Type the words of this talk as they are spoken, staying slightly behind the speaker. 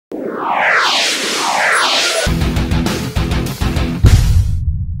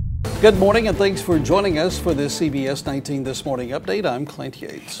Good morning and thanks for joining us for this CBS 19 This Morning update. I'm Clint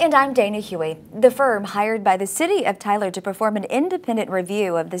Yates. And I'm Dana Huey. The firm hired by the city of Tyler to perform an independent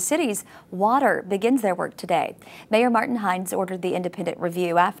review of the city's water begins their work today. Mayor Martin Hines ordered the independent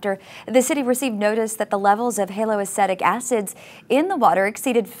review after the city received notice that the levels of haloacetic acids in the water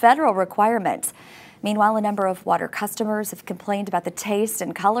exceeded federal requirements. Meanwhile, a number of water customers have complained about the taste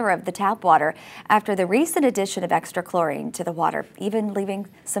and color of the tap water after the recent addition of extra chlorine to the water, even leaving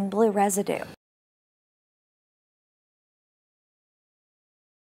some blue residue.